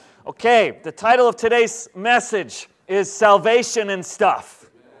Okay, the title of today's message is Salvation and Stuff.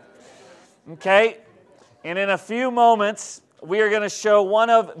 Okay, and in a few moments, we are going to show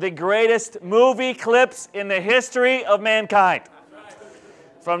one of the greatest movie clips in the history of mankind.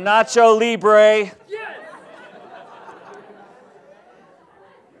 From Nacho Libre. You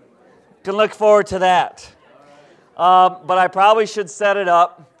can look forward to that. But I probably should set it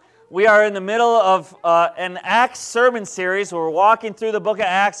up. We are in the middle of an Acts sermon series. We're walking through the book of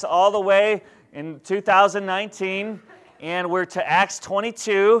Acts all the way in 2019, and we're to Acts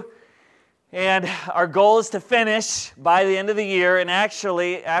 22. And our goal is to finish by the end of the year. And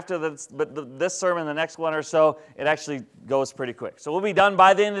actually, after this sermon, the next one or so, it actually goes pretty quick. So we'll be done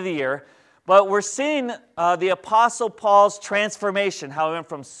by the end of the year. But we're seeing the Apostle Paul's transformation, how he went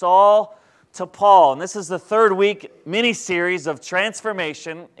from Saul to Paul. And this is the third week mini-series of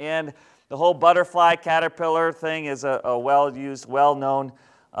transformation. And the whole butterfly caterpillar thing is a well-used, well-known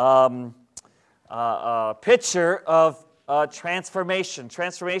picture of transformation.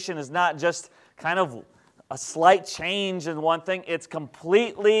 Transformation is not just kind of a slight change in one thing. It's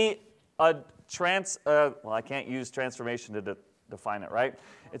completely well, I can't use transformation to define it, right?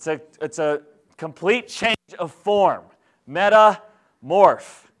 It's a complete change of form.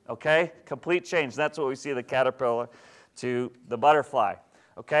 Metamorph. Okay? Complete change. That's what we see the caterpillar to the butterfly.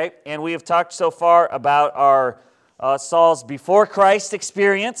 Okay? And we have talked so far about our Saul's before Christ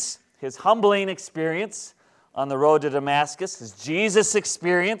experience, his humbling experience on the road to Damascus, his Jesus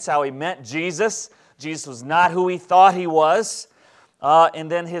experience, how he met Jesus. Jesus was not who he thought he was.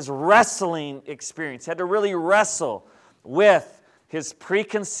 And then his wrestling experience. He had to really wrestle with his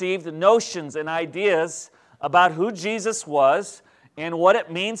preconceived notions and ideas about who Jesus was and what it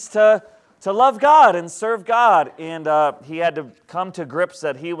means to love God and serve God. And he had to come to grips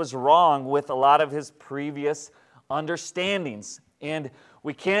that he was wrong with a lot of his previous understandings. And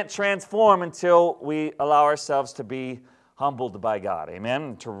we can't transform until we allow ourselves to be humbled by God. Amen?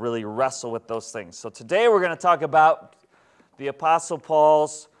 And to really wrestle with those things. So today we're going to talk about the Apostle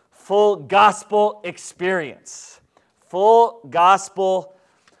Paul's full gospel experience. Full gospel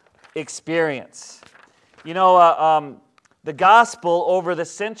experience. You know, the gospel over the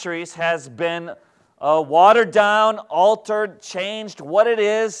centuries has been watered down, altered, changed, what it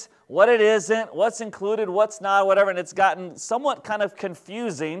is, what it isn't, what's included, what's not, whatever. And it's gotten somewhat kind of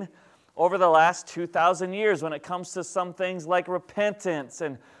confusing over the last 2,000 years when it comes to some things like repentance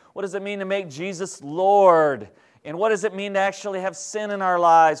and what does it mean to make Jesus Lord? And what does it mean to actually have sin in our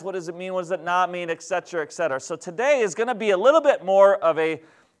lives? What does it mean? What does it not mean? Et cetera, et cetera. So today is going to be a little bit more of a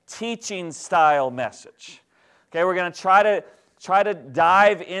teaching style message. Okay, we're going to try to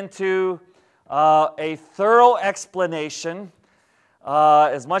dive into a thorough explanation,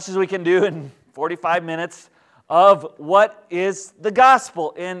 as much as we can do in 45 minutes, of what is the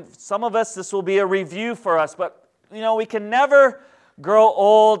gospel. And some of us, this will be a review for us, but you know, we can never grow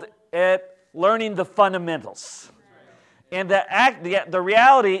old at learning the fundamentals. And the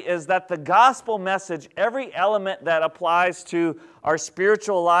reality is that the gospel message, every element that applies to our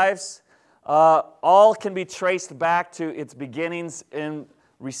spiritual lives, all can be traced back to its beginnings in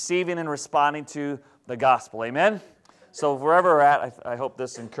receiving and responding to the gospel. Amen? So wherever we're at, I hope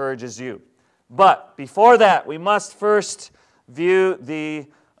this encourages you. But before that, we must first view the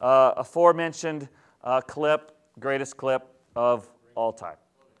aforementioned greatest clip of all time.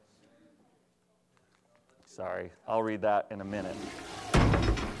 Sorry, I'll read that in a minute.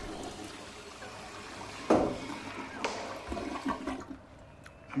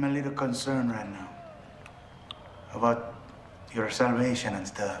 I'm a little concerned right now about your salvation and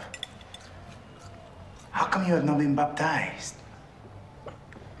stuff. How come you have not been baptized?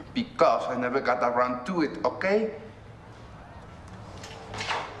 Because I never got around to it, okay?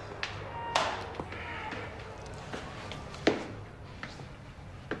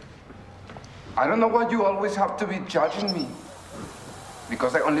 I don't know why you always have to be judging me.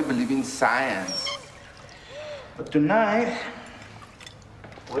 Because I only believe in science. But tonight,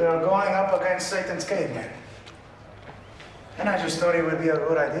 we are going up against Satan's caveman. And I just thought it would be a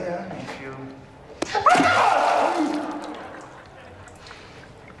good idea if you...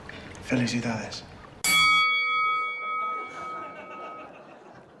 Felicidades.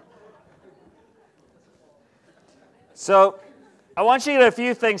 So, I want you to get a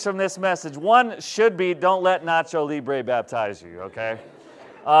few things from this message. One should be, don't let Nacho Libre baptize you, okay?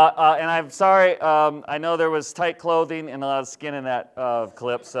 And I'm sorry, I know there was tight clothing and a lot of skin in that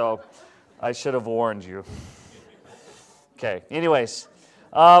clip, so I should have warned you. Okay, anyways,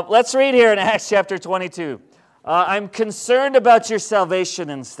 let's read here in Acts chapter 22. I'm concerned about your salvation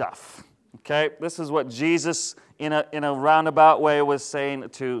and stuff. Okay, this is what Jesus in a roundabout way, was saying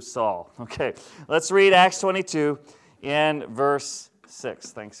to Saul. Okay, let's read Acts 22 in verse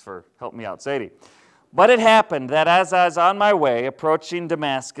 6. Thanks for helping me out, Sadie. But it happened that as I was on my way, approaching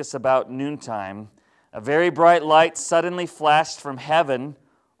Damascus about noontime, a very bright light suddenly flashed from heaven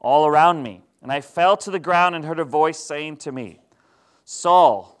all around me. And I fell to the ground and heard a voice saying to me,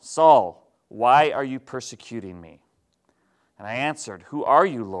 Saul, Saul, why are you persecuting me? And I answered, Who are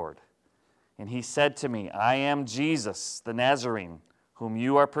you, Lord? And he said to me, I am Jesus, the Nazarene, whom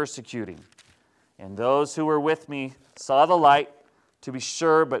you are persecuting. And those who were with me saw the light, to be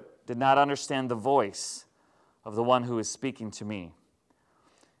sure, but did not understand the voice of the one who is speaking to me.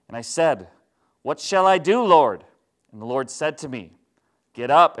 And I said, What shall I do, Lord? And the Lord said to me,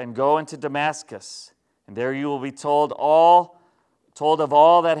 Get up and go into Damascus, and there you will be told of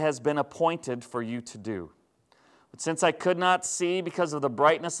all that has been appointed for you to do. But since I could not see because of the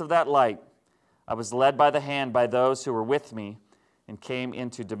brightness of that light, I was led by the hand by those who were with me and came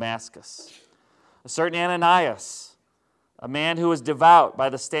into Damascus. A certain Ananias, a man who was devout by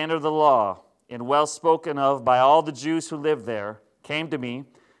the standard of the law and well spoken of by all the Jews who lived there, came to me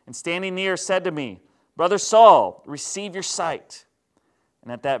and standing near said to me, Brother Saul, receive your sight.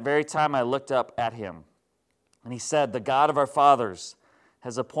 And at that very time I looked up at him. And he said, The God of our fathers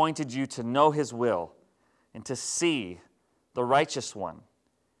has appointed you to know his will and to see the righteous one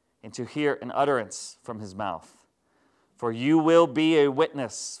and to hear an utterance from his mouth. For you will be a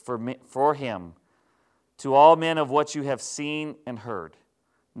witness for him to all men of what you have seen and heard.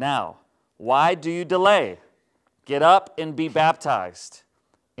 Now, why do you delay? Get up and be baptized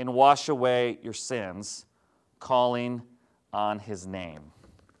and wash away your sins, calling on his name.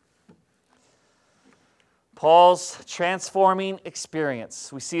 Paul's transforming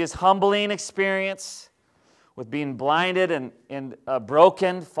experience. We see his humbling experience with being blinded and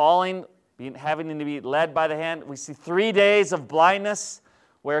broken, falling, having to be led by the hand. We see 3 days of blindness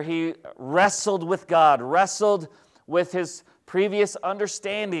where he wrestled with God, wrestled with his previous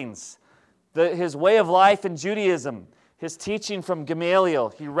understandings, his way of life in Judaism, his teaching from Gamaliel.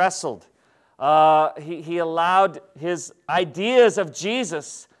 He wrestled. He allowed his ideas of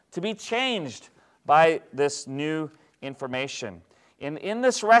Jesus to be changed by this new information. And in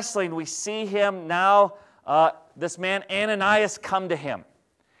this wrestling, we see him now, this man Ananias, come to him.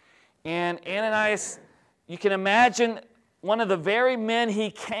 And Ananias, you can imagine one of the very men he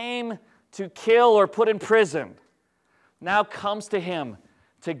came to kill or put in prison, now comes to him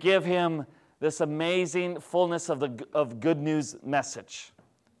to give him this amazing fullness of good news message.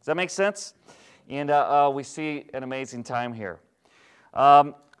 Does that make sense? And we see an amazing time here.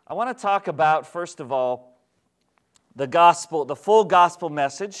 I want to talk about, first of all, the gospel, the full gospel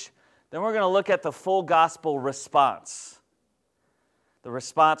message. Then we're going to look at the full gospel response, the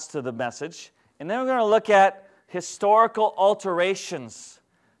response to the message. And then we're going to look at historical alterations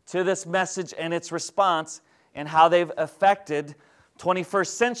to this message and its response and how they've affected 21st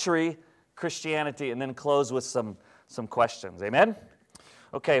century Christianity, and then close with some questions. Amen?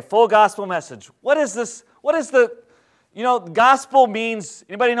 Okay, full gospel message. What is this? What is the, gospel means,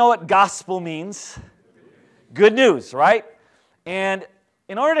 anybody know what gospel means? Good news, right? And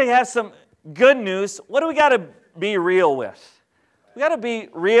in order to have some good news, what do we got to be real with? We got to be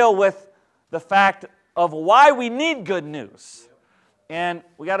real with the fact of why we need good news. And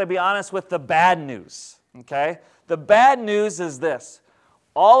we got to be honest with the bad news, okay? The bad news is this.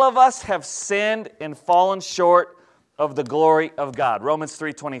 All of us have sinned and fallen short of the glory of God. Romans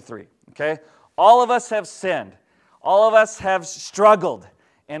 3:23, okay? All of us have sinned. All of us have struggled,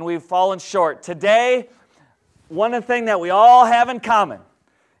 and we've fallen short. Today, one of the things that we all have in common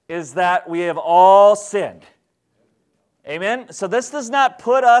is that we have all sinned. Amen? So this does not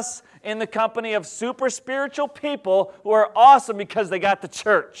put us in the company of super spiritual people who are awesome because they got the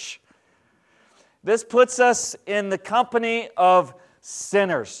church. This puts us in the company of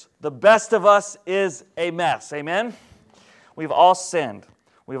sinners. The best of us is a mess. Amen? We've all sinned.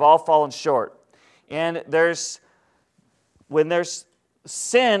 We've all fallen short. And when there's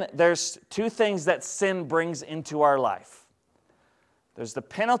sin, there's two things that sin brings into our life. There's the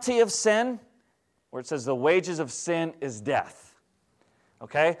penalty of sin, where it says the wages of sin is death.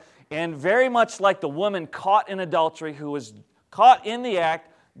 Okay? And very much like the woman caught in adultery who was caught in the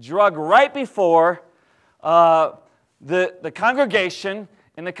act, drugged right before the congregation,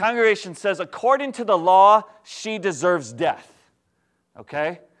 and the congregation says, according to the law, she deserves death.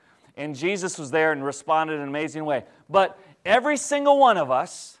 Okay? And Jesus was there and responded in an amazing way. But every single one of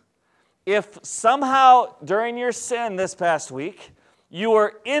us, if somehow during your sin this past week, you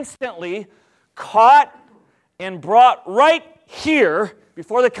were instantly caught and brought right here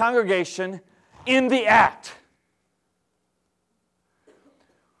before the congregation in the act,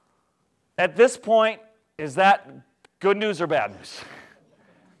 at this point, is that good news or bad news?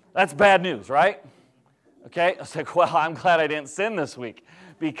 That's bad news, right? Okay, I was like, well, I'm glad I didn't sin this week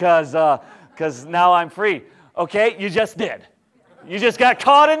because now I'm free. Okay, you just did. You just got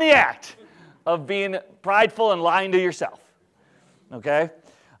caught in the act of being prideful and lying to yourself. Okay?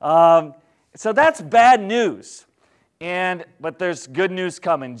 So that's bad news. But there's good news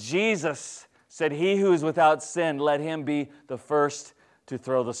coming. Jesus said, he who is without sin, let him be the first to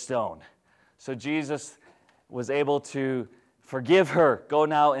throw the stone. So Jesus was able to forgive her. Go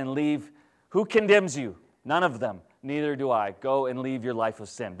now and leave. Who condemns you? None of them. Neither do I. Go and leave your life of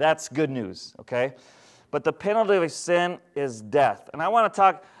sin. That's good news, okay? But the penalty of sin is death. And I want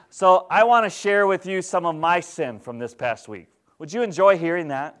to share with you some of my sin from this past week. Would you enjoy hearing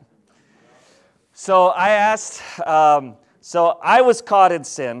that? So I was caught in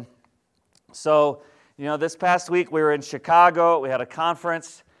sin. So, this past week we were in Chicago. We had a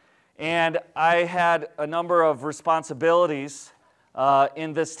conference. And I had a number of responsibilities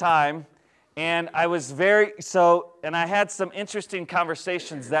in this time. And I was and I had some interesting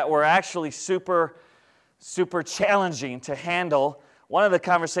conversations that were actually super challenging to handle. One of the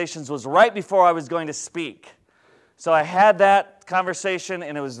conversations was right before I was going to speak. So I had that conversation,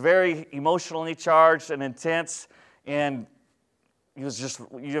 and it was very emotionally charged and intense. And it was just,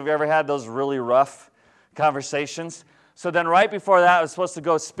 you've ever had those really rough conversations? So then right before that, I was supposed to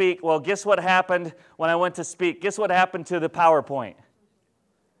go speak. Well, guess what happened when I went to speak? Guess what happened to the PowerPoint?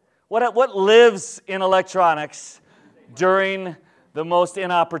 What lives in electronics during the most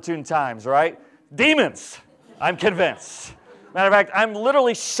inopportune times, right? Demons, I'm convinced. Matter of fact, I'm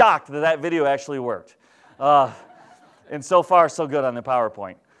literally shocked that video actually worked. And so far, so good on the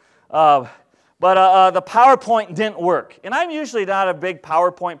PowerPoint. But the PowerPoint didn't work. And I'm usually not a big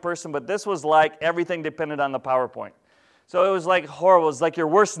PowerPoint person, but this was like everything depended on the PowerPoint. So it was like horrible. It was like your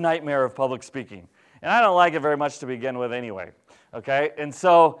worst nightmare of public speaking. And I don't like it very much to begin with anyway. Okay? And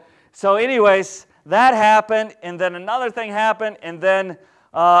so anyways, that happened, and then another thing happened, and then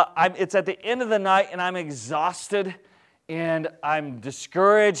it's at the end of the night, and I'm exhausted, and I'm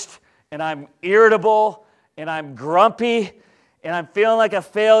discouraged, and I'm irritable, and I'm grumpy, and I'm feeling like a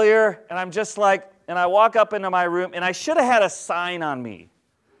failure, and I'm just like, and I walk up into my room, and I should have had a sign on me.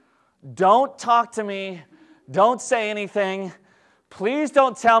 Don't talk to me. Don't say anything. Please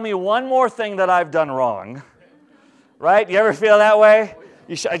don't tell me one more thing that I've done wrong. Right? You ever feel that way?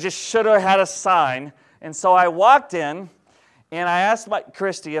 I just should have had a sign. And so I walked in, and I asked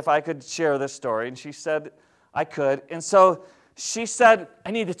Christy if I could share this story, and she said I could. And so she said,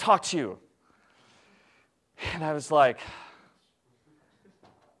 I need to talk to you. And I was like,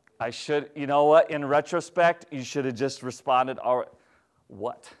 you know what? In retrospect, you should have just responded,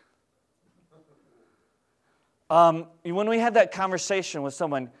 what? When we had that conversation with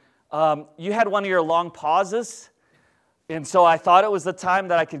someone, you had one of your long pauses, and so I thought it was the time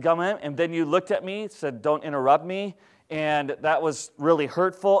that I could come in, and then you looked at me, said, don't interrupt me, and that was really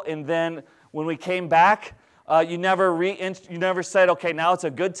hurtful. And then when we came back, you never said, okay, now it's a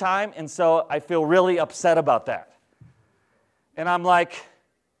good time, and so I feel really upset about that. And I'm like,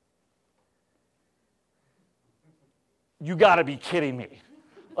 you got to be kidding me.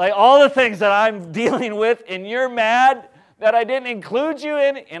 Like all the things that I'm dealing with, and you're mad that I didn't include you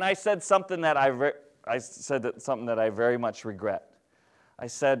in, and I said something that I very much regret. I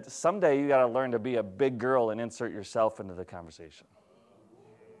said, someday you got to learn to be a big girl and insert yourself into the conversation.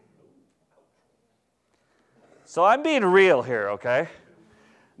 So I'm being real here, okay?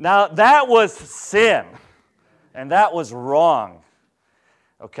 Now, that was sin, and that was wrong,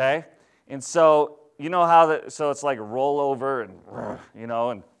 okay? And so, you know how so it's like roll over and,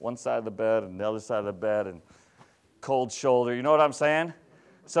 and one side of the bed and the other side of the bed and cold shoulder. You know what I'm saying?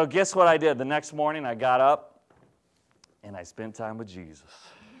 So guess what I did? The next morning I got up and I spent time with Jesus.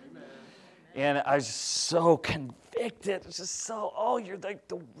 Amen. And I was just so convicted. It's just so, you're like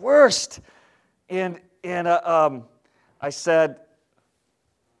the worst. And I said,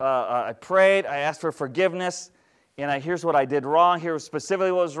 I prayed, I asked for forgiveness, and here's what I did wrong. Here's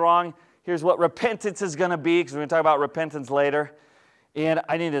specifically what was wrong. Here's what repentance is going to be, because we're going to talk about repentance later. And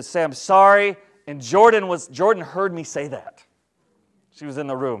I needed to say I'm sorry. And Jordan heard me say that. She was in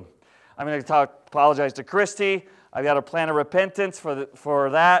the room. I'm going to apologize to Christy. I've got a plan of repentance for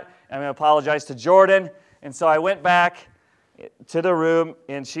that. I'm going to apologize to Jordan. And so I went back to the room,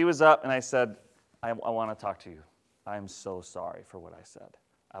 and she was up, and I said, I want to talk to you. I'm so sorry for what I said.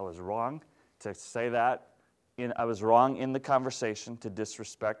 I was wrong to say that. I was wrong in the conversation to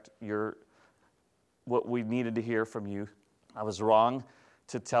disrespect what we needed to hear from you. I was wrong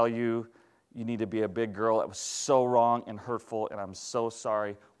to tell you, you need to be a big girl. That was so wrong and hurtful, and I'm so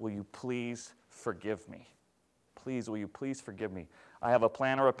sorry. Will you please forgive me? Please, will you please forgive me? I have a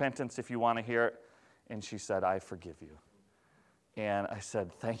plan of repentance if you want to hear it. And she said, I forgive you. And I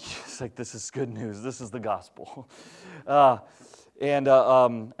said, thank you. It's like, this is good news. This is the gospel. I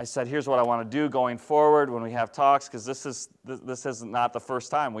said, here's what I want to do going forward when we have talks, because this is not the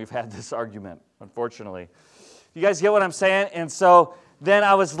first time we've had this argument, unfortunately. You guys get what I'm saying? And so then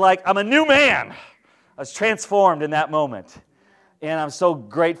I was like, I'm a new man. I was transformed in that moment. And I'm so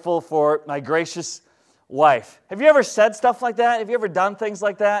grateful for my gracious wife. Have you ever said stuff like that? Have you ever done things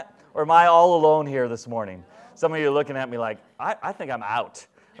like that? Or am I all alone here this morning? Some of you are looking at me like, I think I'm out.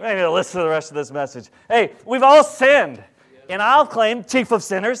 I'm not going to listen to the rest of this message. Hey, we've all sinned. And I'll claim chief of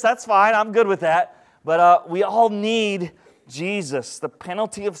sinners. That's fine. I'm good with that. But we all need Jesus. The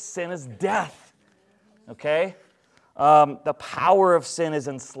penalty of sin is death. Okay? The power of sin is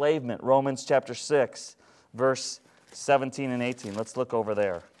enslavement. Romans chapter 6, verse 17 and 18. Let's look over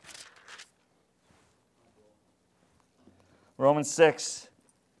there. Romans 6,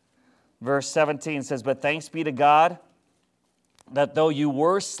 verse 17 says, but thanks be to God that though you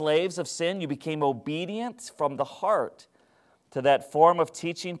were slaves of sin, you became obedient from the heart to that form of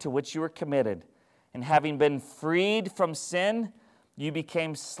teaching to which you were committed. And having been freed from sin, you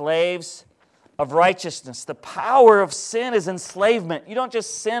became slaves of righteousness. The power of sin is enslavement. You don't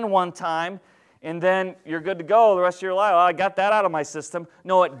just sin one time and then you're good to go the rest of your life. Oh, I got that out of my system.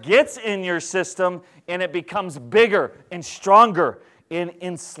 No, it gets in your system and it becomes bigger and stronger in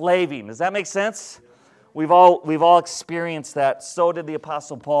enslaving. Does that make sense? We've all experienced that. So did the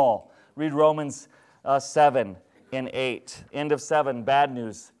Apostle Paul. Read Romans 7 and 8. End of 7, bad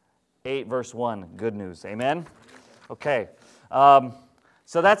news. 8 verse 1, good news. Amen? Okay.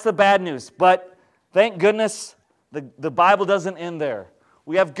 So that's the bad news. But thank goodness the Bible doesn't end there.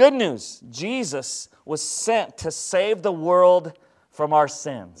 We have good news. Jesus was sent to save the world from our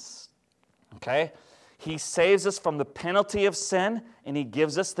sins. Okay? He saves us from the penalty of sin, and He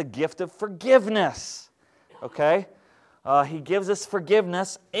gives us the gift of forgiveness. Okay? He gives us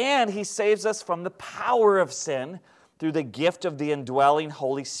forgiveness, and He saves us from the power of sin through the gift of the indwelling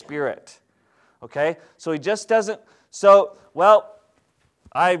Holy Spirit. Okay? So He just doesn't...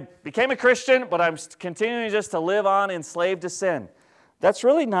 I became a Christian, but I'm continuing just to live on enslaved to sin. That's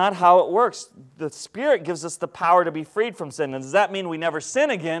really not how it works. The Spirit gives us the power to be freed from sin. And does that mean we never sin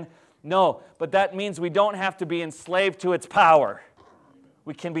again? No, but that means we don't have to be enslaved to its power.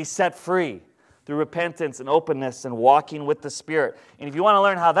 We can be set free through repentance and openness and walking with the Spirit. And if you want to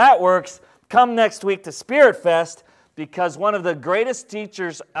learn how that works, come next week to Spirit Fest, because one of the greatest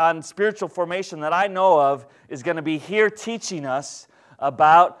teachers on spiritual formation that I know of is going to be here teaching us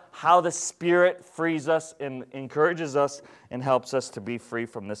about how the Spirit frees us and encourages us and helps us to be free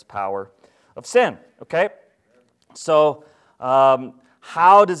from this power of sin. Okay? So,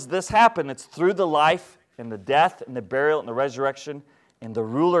 how does this happen? It's through the life and the death and the burial and the resurrection and the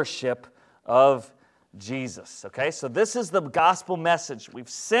rulership of Jesus. Okay? So this is the gospel message. We've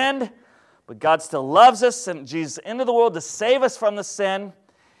sinned, but God still loves us, and Jesus into the world to save us from the sin.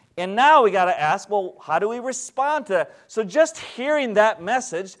 And now we got to ask, well, how do we respond to that? So just hearing that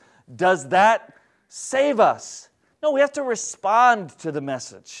message, does that save us? No, we have to respond to the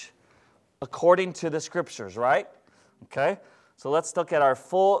message according to the Scriptures, right? Okay? So let's look at our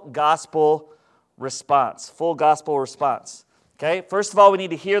full gospel response. Full gospel response. Okay? First of all, we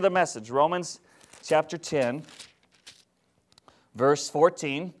need to hear the message. Romans chapter 10, verse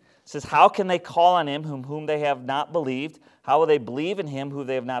 14 says, how can they call on Him whom they have not believed? How will they believe in Him who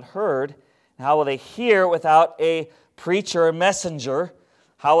they have not heard? And how will they hear without a preacher or messenger?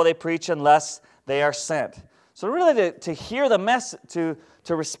 How will they preach unless they are sent? So really to hear the message, to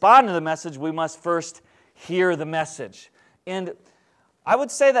respond to the message, we must first hear the message. And I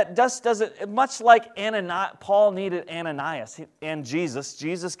would say that just doesn't, much like Paul needed Ananias and Jesus.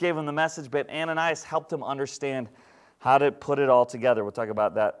 Jesus gave him the message, but Ananias helped him understand how to put it all together. We'll talk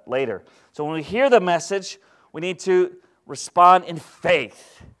about that later. So when we hear the message, we need to respond in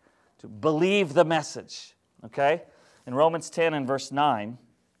faith, to believe the message. Okay? In Romans 10 and verse 9,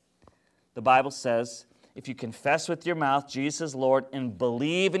 the Bible says, if you confess with your mouth Jesus is Lord and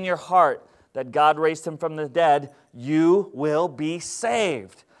believe in your heart that God raised Him from the dead, you will be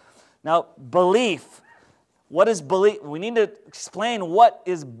saved. Now, belief. What is belief? We need to explain what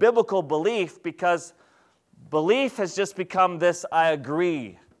is biblical belief, because belief has just become this I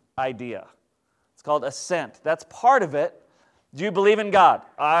agree idea. It's called assent. That's part of it. Do you believe in God?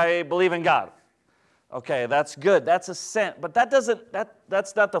 I believe in God. Okay, that's good. That's assent. But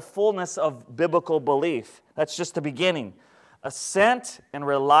that's not the fullness of biblical belief. That's just the beginning. Assent and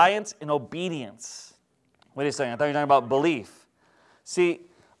reliance and obedience. Wait a second, I thought you were talking about belief. See,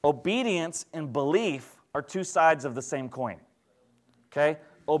 obedience and belief are two sides of the same coin. Okay?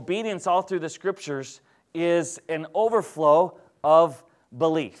 Obedience all through the Scriptures is an overflow of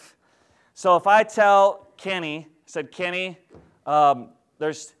belief. So if I tell Kenny, Kenny,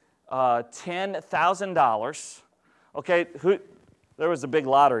 there's $10,000. Okay, there was a big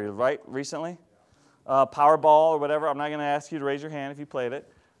lottery, right, recently? Powerball or whatever. I'm not going to ask you to raise your hand if you played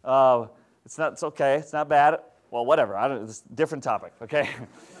it. It's okay. It's not bad. Well, whatever. It's a different topic, okay?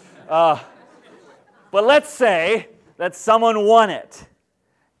 But let's say that someone won it,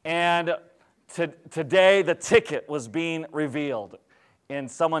 and today the ticket was being revealed, and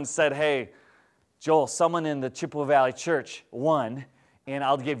someone said, hey, Joel, someone in the Chippewa Valley Church won, and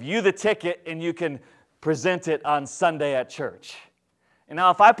I'll give you the ticket, and you can present it on Sunday at church. And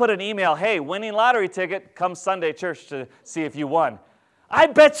now if I put an email, hey, winning lottery ticket, come Sunday church to see if you won, I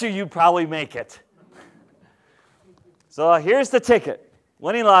bet you probably make it. So here's the ticket,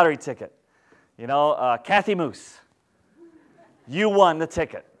 winning lottery ticket. Kathy Moose, you won the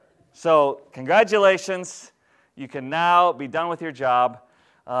ticket. So congratulations, you can now be done with your job,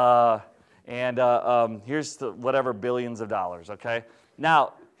 and here's the whatever billions of dollars, okay?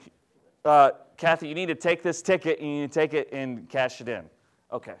 Now, Kathy, you need to take this ticket and you need to take it and cash it in.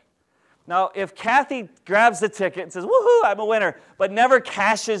 Okay. Now, if Kathy grabs the ticket and says, woohoo, I'm a winner, but never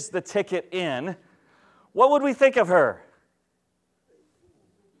cashes the ticket in, what would we think of her?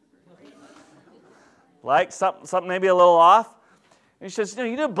 Like something maybe a little off? And she says,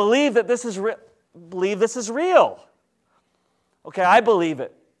 you don't believe that this is real. Okay, I believe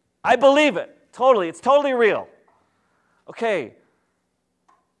it. I believe it. Totally. It's totally real. Okay.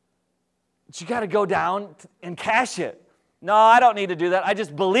 But you got to go down and cash it. No, I don't need to do that. I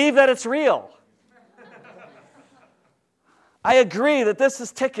just believe that it's real. I agree that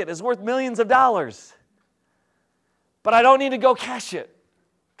this ticket is worth millions of dollars. But I don't need to go cash it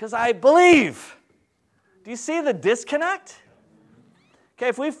because I believe. Do you see the disconnect? Okay,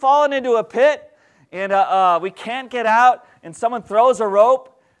 if we've fallen into a pit and we can't get out and someone throws a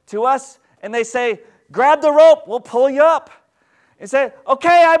rope to us and they say, grab the rope, we'll pull you up. And say,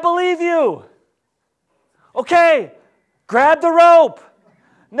 okay, I believe you. Okay, grab the rope.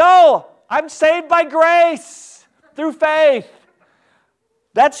 No, I'm saved by grace through faith.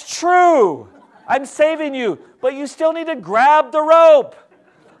 That's true. I'm saving you, but you still need to grab the rope.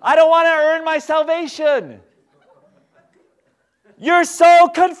 I don't want to earn my salvation. You're so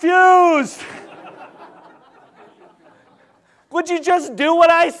confused. Would you just do what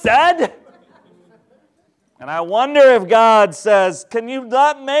I said? And I wonder if God says, can you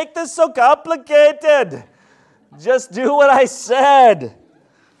not make this so complicated? Just do what I said.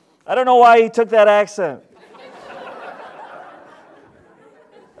 I don't know why he took that accent.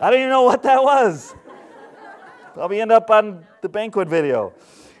 I don't even know what that was. Probably end up on the banquet video.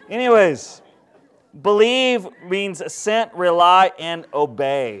 Anyways, believe means assent, rely, and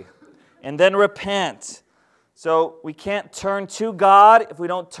obey. And then repent. So we can't turn to God if we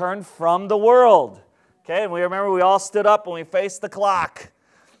don't turn from the world. Okay, and we remember we all stood up when we faced the clock.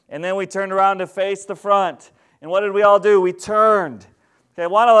 And then we turned around to face the front. And what did we all do? We turned. Okay,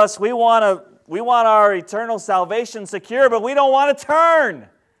 one of us, we want our eternal salvation secure, but we don't want to turn.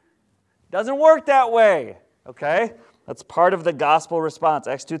 Doesn't work that way. Okay? That's part of the gospel response.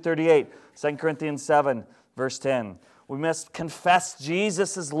 Acts 2:38, 2 Corinthians 7, verse 10. We must confess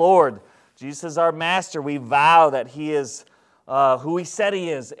Jesus is Lord. Jesus is our master. We vow that He is who He said He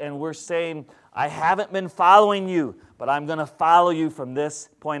is. And we're saying, I haven't been following you, but I'm going to follow you from this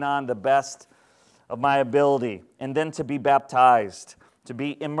point on the best of my ability. And then to be baptized, to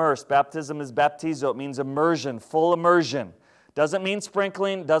be immersed. Baptism is baptizo. It means immersion, full immersion. Doesn't mean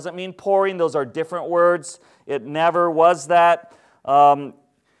sprinkling, doesn't mean pouring. Those are different words. It never was that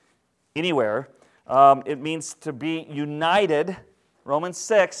anywhere. It means to be united. Romans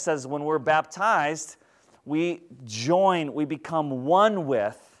 6 says when we're baptized, we become one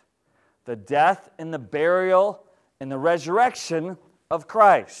with the death and the burial and the resurrection of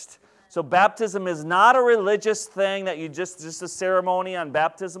Christ. So baptism is not a religious thing that you just a ceremony on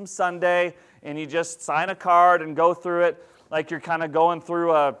Baptism Sunday and you just sign a card and go through it like you're kind of going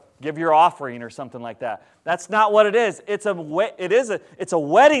through give your offering or something like that. That's not what it is. It's a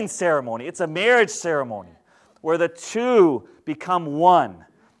wedding ceremony. It's a marriage ceremony where the two become one.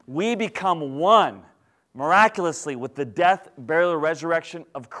 We become one miraculously with the death, burial, and resurrection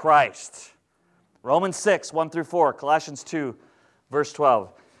of Christ. Romans 6, 1 through 4, Colossians 2, verse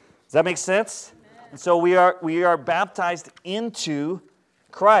 12. Does that make sense? And so we are baptized into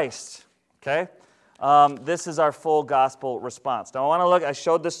Christ. Okay? this is our full gospel response. Now, I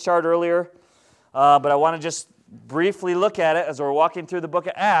showed this chart earlier, but I want to just briefly look at it as we're walking through the book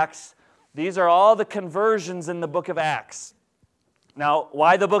of Acts. These are all the conversions in the book of Acts. Now,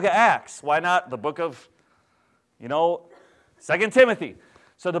 why the book of Acts? Why not the book of, 2 Timothy?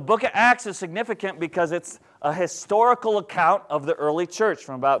 So the book of Acts is significant because it's a historical account of the early church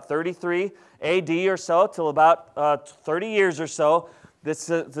from about 33 AD or so till about 30 years or so. This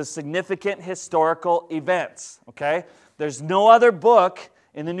is the significant historical events, okay? There's no other book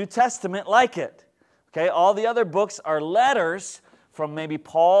in the New Testament like it, okay? All the other books are letters from maybe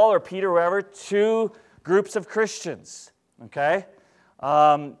Paul or Peter or whoever to groups of Christians, okay?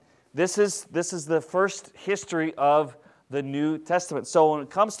 This is the first history of the New Testament. So when it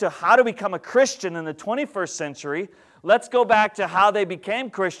comes to how to become a Christian in the 21st century, let's go back to how they became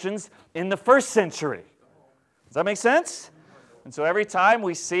Christians in the first century. Does that make sense? And so every time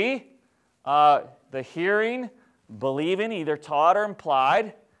we see the hearing, believing, either taught or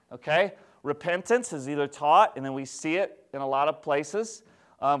implied, okay? Repentance is either taught, and then we see it in a lot of places,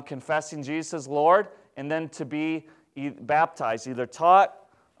 confessing Jesus as Lord, and then to be baptized, either taught,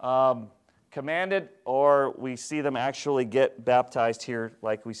 commanded, or we see them actually get baptized here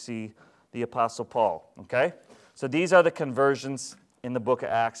like we see the Apostle Paul, okay? So these are the conversions in the book of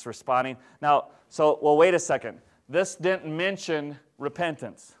Acts responding. Now, wait a second. This didn't mention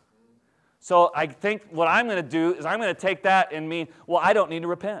repentance. So I think what I'm going to do is I'm going to take that and mean, well, I don't need to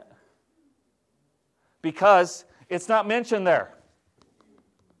repent. Because it's not mentioned there.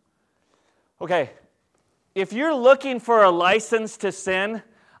 Okay, if you're looking for a license to sin,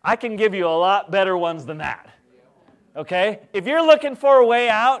 I can give you a lot better ones than that. Okay? If you're looking for a way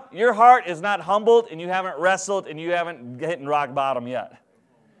out, your heart is not humbled and you haven't wrestled and you haven't hit rock bottom yet.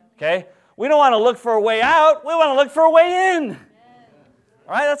 Okay? We don't want to look for a way out. We want to look for a way in. All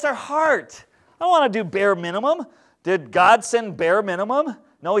right? That's our heart. I don't want to do bare minimum. Did God send bare minimum?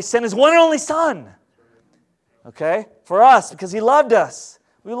 No, He sent His one and only Son. Okay? For us, because He loved us.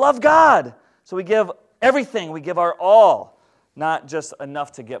 We love God. So we give everything. We give our all. Not just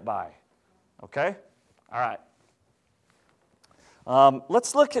enough to get by. Okay? All right.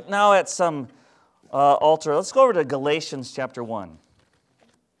 Let's look now at some altar. Let's go over to Galatians chapter 1.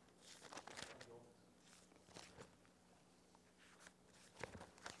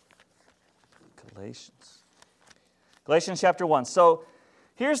 Galatians chapter 1. So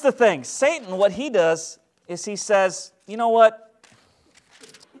here's the thing. Satan, what he does is he says, you know what?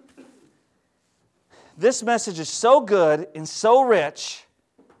 This message is so good and so rich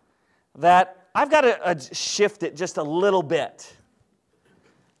that I've got to shift it just a little bit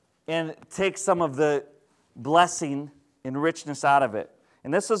and take some of the blessing and richness out of it.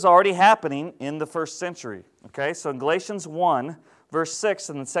 And this is already happening in the first century. Okay, so in Galatians 1, verse 6,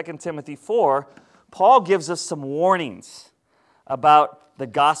 and in 2 Timothy 4, Paul gives us some warnings about the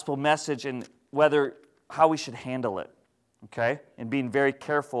gospel message and how we should handle it. Okay, and being very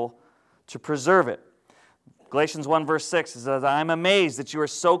careful to preserve it. Galatians 1 verse 6 says, I am amazed that you are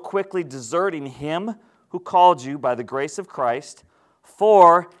so quickly deserting Him who called you by the grace of Christ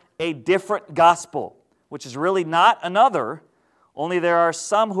for a different gospel, which is really not another, only there are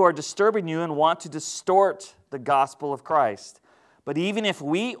some who are disturbing you and want to distort the gospel of Christ. But even if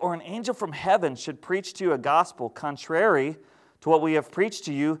we or an angel from heaven should preach to you a gospel contrary to what we have preached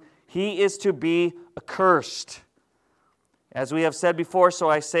to you, he is to be accursed. As we have said before, so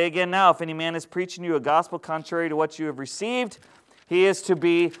I say again now, if any man is preaching you a gospel contrary to what you have received, he is to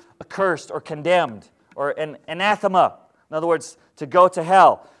be accursed or condemned or an anathema. In other words, to go to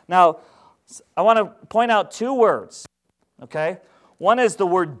hell. Now, I want to point out two words, okay? One is the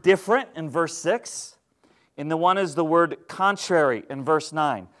word different in verse 6, and the one is the word contrary in verse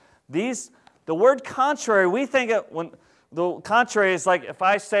 9. The word contrary, we think when the contrary is like if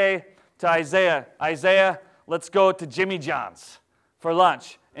I say to Isaiah, let's go to Jimmy John's for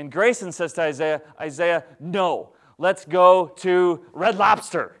lunch. And Grayson says to Isaiah, no, let's go to Red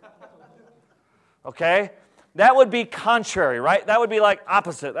Lobster. Okay? That would be contrary, right? That would be like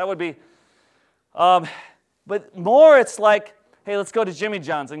opposite. That would be, but more it's like, hey, let's go to Jimmy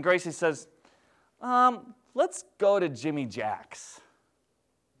John's. And Gracie says, let's go to Jimmy Jack's.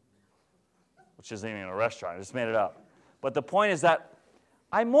 Which isn't even a restaurant. I just made it up. But the point is that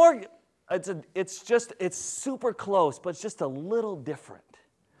it's super close, but it's just a little different.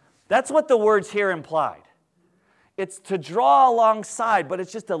 That's what the words here implied. It's to draw alongside, but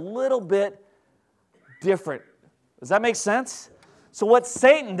it's just a little bit different. Does that make sense? So what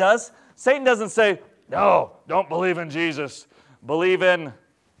Satan does, Satan doesn't say, no, don't believe in Jesus. Believe in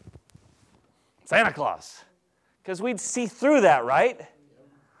Santa Claus. Because we'd see through that, right?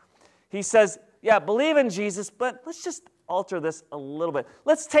 He says, yeah, believe in Jesus, but let's just alter this a little bit.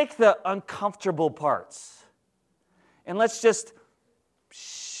 Let's take the uncomfortable parts and let's just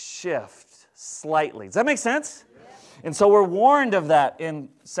shift slightly. Does that make sense? Yeah. And so we're warned of that in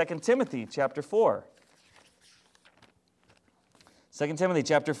 2 Timothy chapter 4. 2 Timothy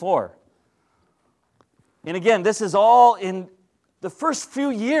chapter 4. And again, this is all in the first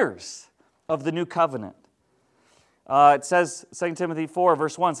few years of the new covenant. It says, 2 Timothy 4,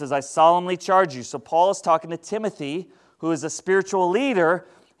 verse 1 says, I solemnly charge you. So Paul is talking to Timothy, who is a spiritual leader,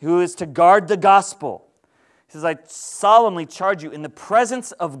 who is to guard the gospel. He says, I solemnly charge you in the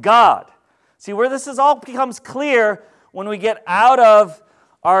presence of God. See, where this is all becomes clear when we get out of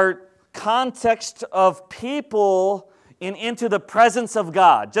our context of people and into the presence of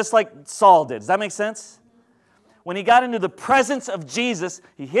God, just like Saul did. Does that make sense? When he got into the presence of Jesus,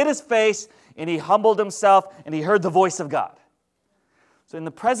 he hid his face and he humbled himself and he heard the voice of God. So in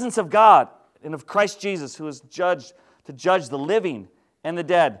the presence of God and of Christ Jesus, who is judged to judge the living and the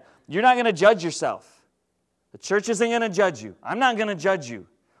dead, you're not going to judge yourself. The church isn't going to judge you. I'm not going to judge you.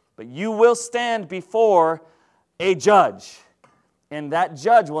 But you will stand before a judge. And that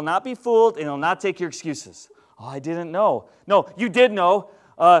judge will not be fooled and he'll not take your excuses. Oh, I didn't know. No, you did know.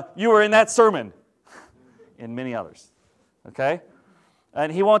 You were in that sermon. And many others. Okay?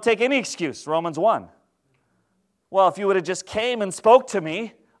 And he won't take any excuse, Romans 1. Well, if you would have just came and spoke to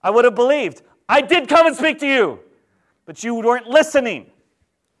me, I would have believed. I did come and speak to you, but you weren't listening.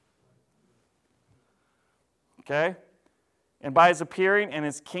 Okay? And by his appearing in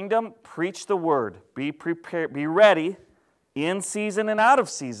his kingdom, preach the word. Be prepared, be ready, in season and out of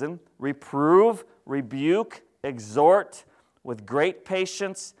season. Reprove, rebuke, exhort with great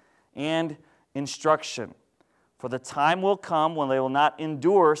patience and instruction. For the time will come when they will not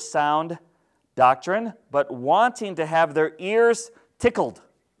endure sound doctrine, but wanting to have their ears tickled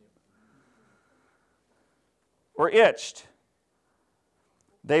or itched,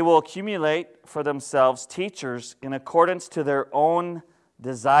 they will accumulate for themselves teachers in accordance to their own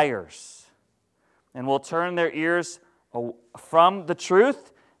desires, and will turn their ears from the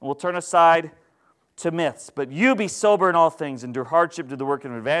truth and will turn aside to myths. But you be sober in all things, endure hardship, do the work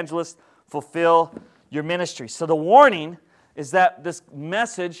of an evangelist, fulfill your ministry. So the warning is that this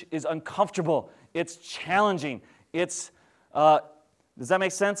message is uncomfortable. It's challenging. Does that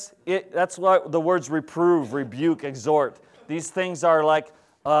make sense? That's what the words reprove, rebuke, exhort. These things are like,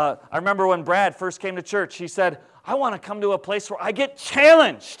 I remember when Brad first came to church, he said, I want to come to a place where I get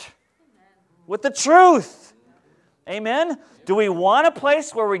challenged with the truth. Amen? Do we want a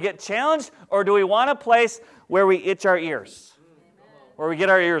place where we get challenged, or do we want a place where we itch our ears? Where we get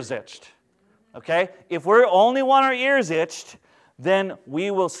our ears itched? Okay? If we only want our ears itched, then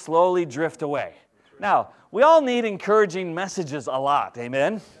we will slowly drift away. Now, we all need encouraging messages a lot.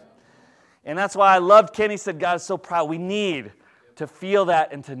 Amen? And that's why I loved Kenny said, God is so proud. We need to feel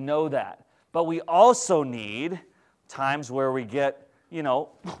that and to know that. But we also need times where we get,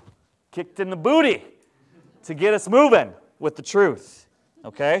 kicked in the booty to get us moving with the truth.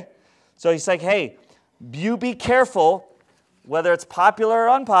 Okay? So he's like, hey, you be careful, whether it's popular or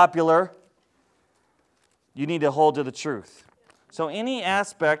unpopular, you need to hold to the truth. So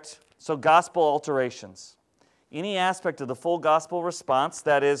gospel alterations. Any aspect of the full gospel response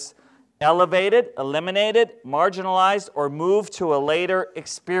that is elevated, eliminated, marginalized, or moved to a later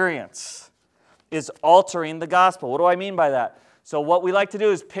experience is altering the gospel. What do I mean by that? So what we like to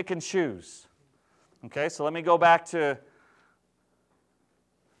do is pick and choose. Okay, so let me go back to,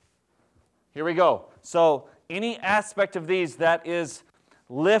 here we go. So any aspect of these that is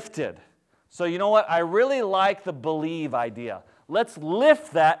lifted. So you know what? I really like the believe idea. Let's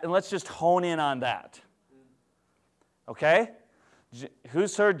lift that and let's just hone in on that. Okay?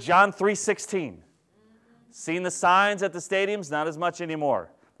 Who's heard John 3:16? Seen the signs at the stadiums? Not as much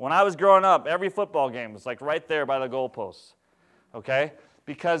anymore. When I was growing up, every football game was like right there by the goalposts. Okay?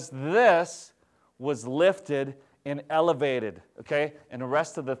 Because this was lifted and elevated. Okay? And the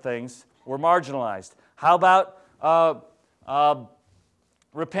rest of the things were marginalized. How about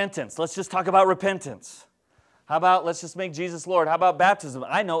repentance? Let's just talk about repentance. How about let's just make Jesus Lord? How about baptism?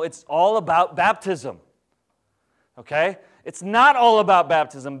 I know it's all about baptism. Okay? It's not all about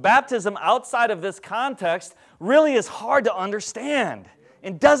baptism. Baptism outside of this context really is hard to understand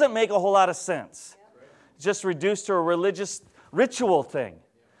and doesn't make a whole lot of sense. It's just reduced to a religious ritual thing.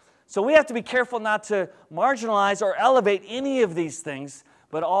 So we have to be careful not to marginalize or elevate any of these things,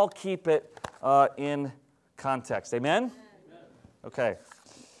 but all keep it in context. Amen? Okay.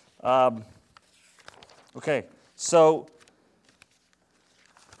 So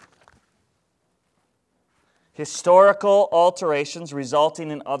historical alterations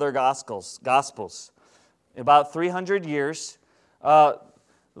resulting in other gospels. About 300 years,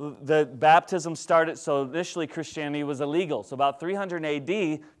 the baptism started, so initially Christianity was illegal. So about 300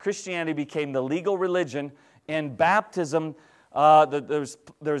 AD, Christianity became the legal religion, and baptism,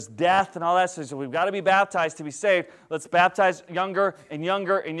 there's death and all that, so we've got to be baptized to be saved. Let's baptize younger and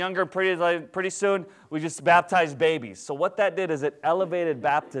younger and younger. Pretty soon, we just baptized babies. So what that did is it elevated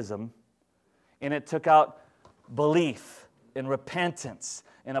baptism, and it took out belief and repentance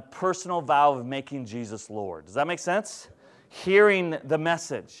and a personal vow of making Jesus Lord. Does that make sense? Hearing the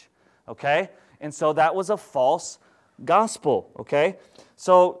message, okay? And so that was a false gospel, okay?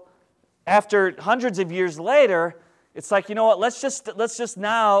 So after hundreds of years later, it's like, you know what, let's just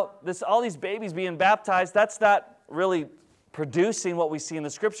now, all these babies being baptized, that's not really producing what we see in the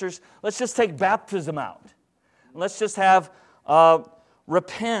Scriptures. Let's just take baptism out. Let's just have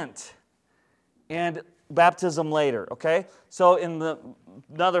repent and baptism later, okay? So in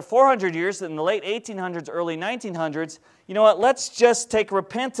another 400 years, in the late 1800s, early 1900s, you know what, let's just take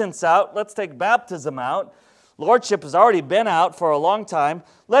repentance out. Let's take baptism out. Lordship has already been out for a long time.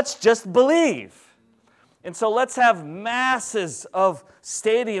 Let's just believe. And so let's have masses of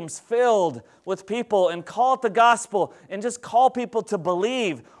stadiums filled with people and call it the gospel and just call people to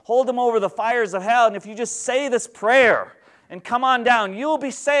believe. Hold them over the fires of hell. And if you just say this prayer and come on down, you will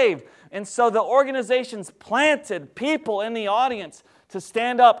be saved. And so the organizations planted people in the audience to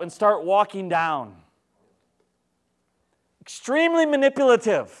stand up and start walking down. Extremely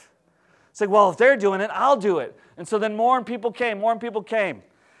manipulative. It's like, well, if they're doing it, I'll do it. And so then more people came,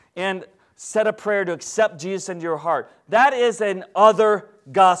 and said a prayer to accept Jesus into your heart. That is an other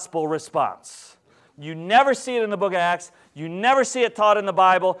gospel response. You never see it in the book of Acts. You never see it taught in the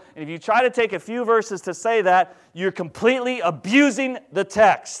Bible. And if you try to take a few verses to say that, you're completely abusing the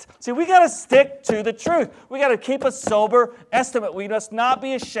text. See, we got to stick to the truth. We got to keep a sober estimate. We must not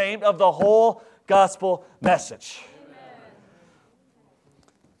be ashamed of the whole gospel message.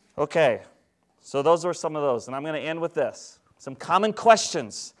 Okay, so those are some of those. And I'm going to end with this. Some common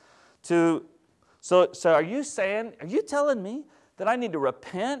questions. So are you telling me that I need to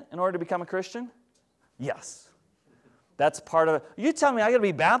repent in order to become a Christian? Yes. That's part of it. Are you telling me I got to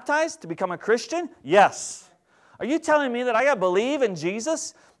be baptized to become a Christian? Yes. Are you telling me that I got to believe in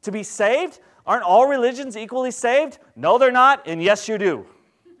Jesus to be saved? Aren't all religions equally saved? No, they're not, and yes, you do.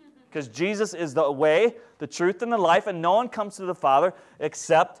 Because Jesus is the way, the truth, and the life, and no one comes to the Father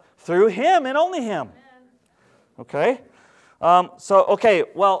except through Him and only Him. Okay?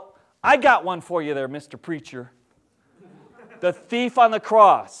 Well, I got one for you there, Mr. Preacher. The thief on the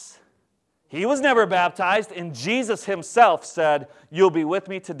cross. He was never baptized, and Jesus Himself said, "You'll be with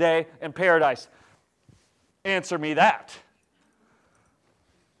me today in paradise." Answer me that.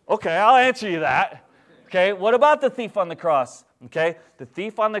 Okay, I'll answer you that. Okay, what about the thief on the cross? Okay, the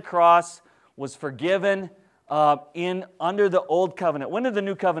thief on the cross was forgiven under the old covenant. When did the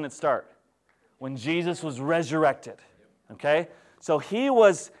new covenant start? When Jesus was resurrected. Okay, so he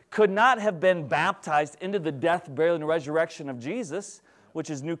could not have been baptized into the death, burial, and resurrection of Jesus, which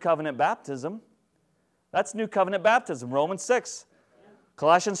is new covenant baptism. That's new covenant baptism, Romans 6,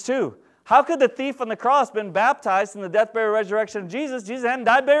 Colossians 2. How could the thief on the cross been baptized in the death, burial, resurrection of Jesus? Jesus hadn't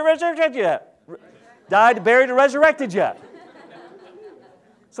died, buried, resurrected yet. Died, buried, and resurrected yet.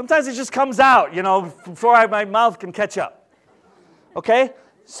 Sometimes it just comes out, before my mouth can catch up. Okay?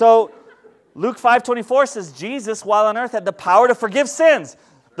 So Luke 5:24 says Jesus, while on earth, had the power to forgive sins.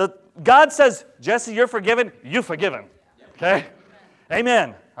 God says, Jesse, you're forgiven, you're forgiven. Okay?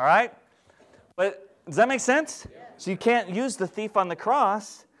 Amen. All right? But does that make sense? Yeah. So you can't use the thief on the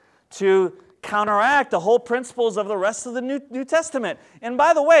cross to counteract the whole principles of the rest of the New Testament. And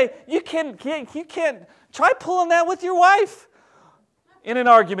by the way, you can't try pulling that with your wife in an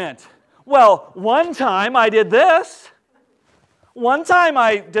argument. Well, one time I did this. One time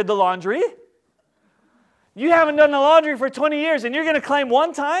I did the laundry. You haven't done the laundry for 20 years, and you're going to claim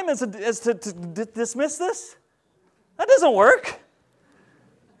one time as to dismiss this? That doesn't work.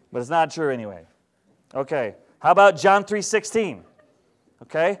 But it's not true anyway. Okay. How about John 3:16?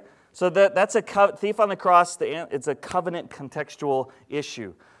 Okay. So that's a thief on the cross. It's a covenant contextual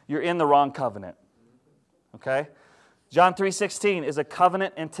issue. You're in the wrong covenant. Okay. John 3:16 is a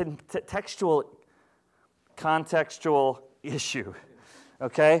covenant and contextual issue.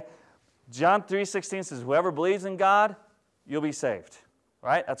 Okay. John 3:16 says, whoever believes in God, you'll be saved.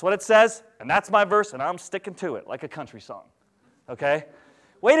 Right? That's what it says, and that's my verse, and I'm sticking to it like a country song. Okay?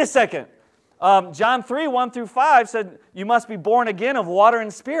 Wait a second. John 3:1-5 said, you must be born again of water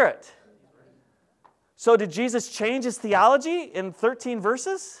and spirit. So did Jesus change his theology in 13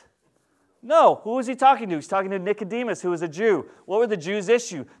 verses? No. Who was he talking to? He's talking to Nicodemus, who was a Jew. What were the Jews'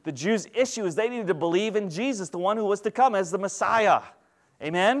 issue? The Jews' issue is they needed to believe in Jesus, the one who was to come as the Messiah.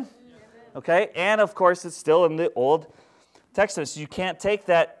 Amen? Okay? And, of course, it's still in the Old Testament. So you can't take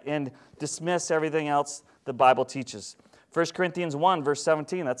that and dismiss everything else the Bible teaches. 1 Corinthians 1, verse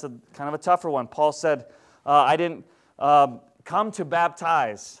 17, that's a kind of a tougher one. Paul said, I didn't come to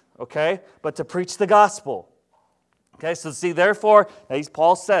baptize, okay, but to preach the gospel. Okay, so see, therefore,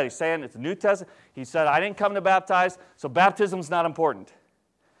 Paul said, he's saying it's the New Testament. He said, I didn't come to baptize, so baptism's not important.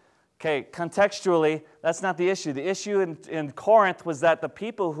 Okay, contextually, that's not the issue. The issue in Corinth was that the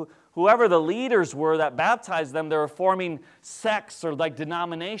people, whoever the leaders were that baptized them, they were forming sects or like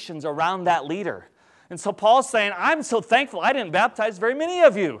denominations around that leader. And so Paul's saying, I'm so thankful I didn't baptize very many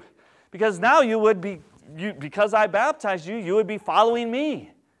of you, because now you would be, because I baptized you, you would be following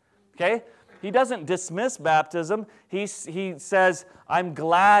me. Okay? He doesn't dismiss baptism. He says, I'm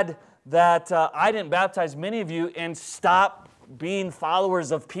glad that I didn't baptize many of you and stop being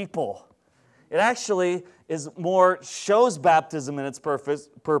followers of people. It actually shows baptism in its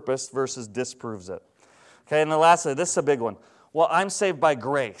purpose versus disproves it. Okay, and then lastly, this is a big one. Well, I'm saved by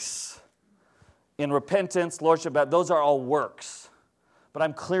grace. In repentance, lordship, those are all works. But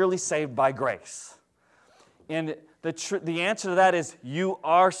I'm clearly saved by grace. And the answer to that is you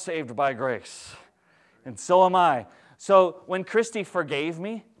are saved by grace. And so am I. So when Christy forgave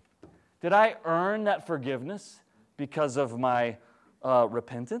me, did I earn that forgiveness because of my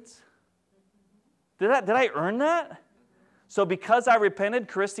repentance? Did I earn that? So because I repented,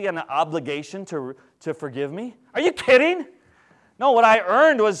 Christy had an obligation to forgive me? Are you kidding? No, what I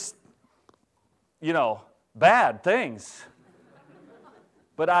earned was, bad things.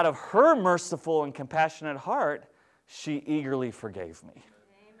 But out of her merciful and compassionate heart, she eagerly forgave me.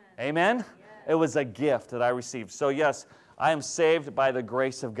 Amen? Yes. It was a gift that I received. So yes, I am saved by the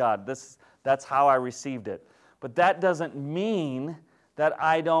grace of God. That's how I received it. But that doesn't mean that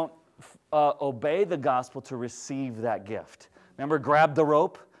I don't obey the gospel to receive that gift. Remember, grab the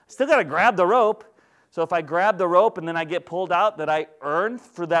rope? Still got to grab the rope. So if I grab the rope and then I get pulled out, that I earned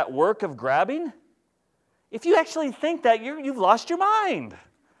for that work of grabbing? If you actually think that, you've lost your mind.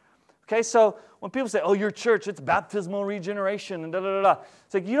 Okay, so when people say, oh, your church, it's baptismal regeneration, and da-da-da-da.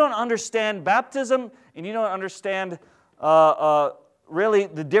 It's like you don't understand baptism, and you don't understand really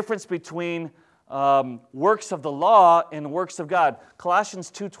the difference between works of the law and works of God.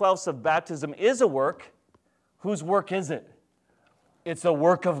 Colossians 2:12 says baptism is a work. Whose work is it? It's a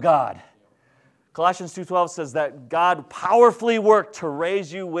work of God. Colossians 2:12 says that God powerfully worked to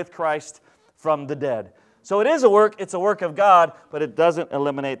raise you with Christ from the dead. So it is a work, it's a work of God, but it doesn't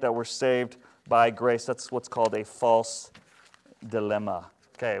eliminate that we're saved by grace. That's what's called a false dilemma.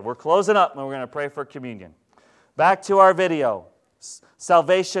 Okay, we're closing up and we're going to pray for communion. Back to our video,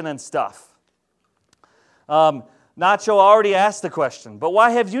 salvation and stuff. Nacho already asked the question, but why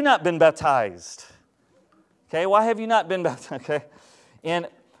have you not been baptized? Okay, why have you not been baptized? Okay,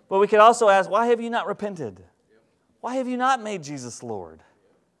 but we could also ask, why have you not repented? Why have you not made Jesus Lord?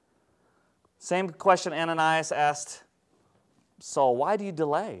 Same question Ananias asked Saul, why do you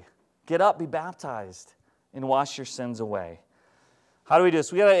delay? Get up, be baptized, and wash your sins away. How do we do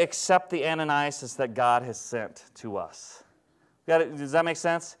this? We got to accept the Ananias that God has sent to us. Does that make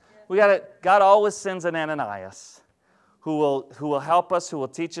sense? God always sends an Ananias who will help us, who will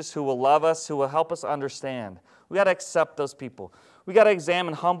teach us, who will love us, who will help us understand. We got to accept those people. We got to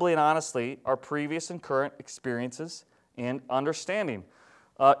examine humbly and honestly our previous and current experiences and understanding.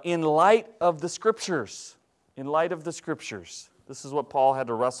 In light of the Scriptures, this is what Paul had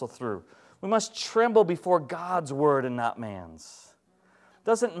to wrestle through. We must tremble before God's word and not man's. It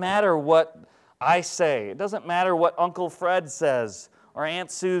doesn't matter what I say. It doesn't matter what Uncle Fred says or Aunt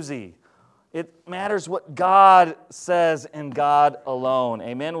Susie. It matters what God says and God alone.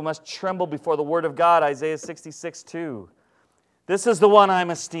 Amen? We must tremble before the word of God, Isaiah 66:2. This is the one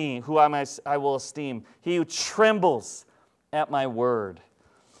who I will esteem, he who trembles at my word.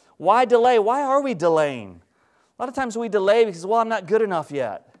 Why delay? Why are we delaying? A lot of times we delay because, I'm not good enough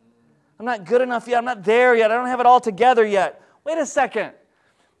yet. I'm not good enough yet. I'm not there yet. I don't have it all together yet. Wait a second.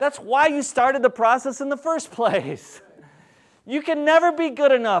 That's why you started the process in the first place. You can never be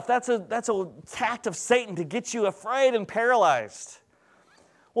good enough. That's a tact of Satan to get you afraid and paralyzed.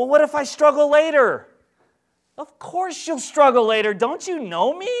 Well, what if I struggle later? Of course you'll struggle later. Don't you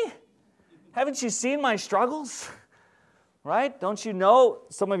know me? Haven't you seen my struggles? Right? Don't you know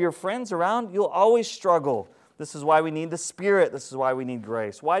some of your friends around? You'll always struggle. This is why we need the Spirit. This is why we need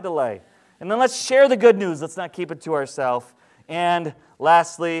grace. Why delay? And then let's share the good news. Let's not keep it to ourselves. And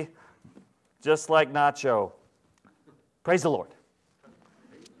lastly, just like Nacho, praise the Lord.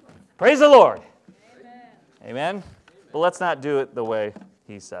 Praise the Lord. Amen. But let's not do it the way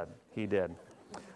he said. He did.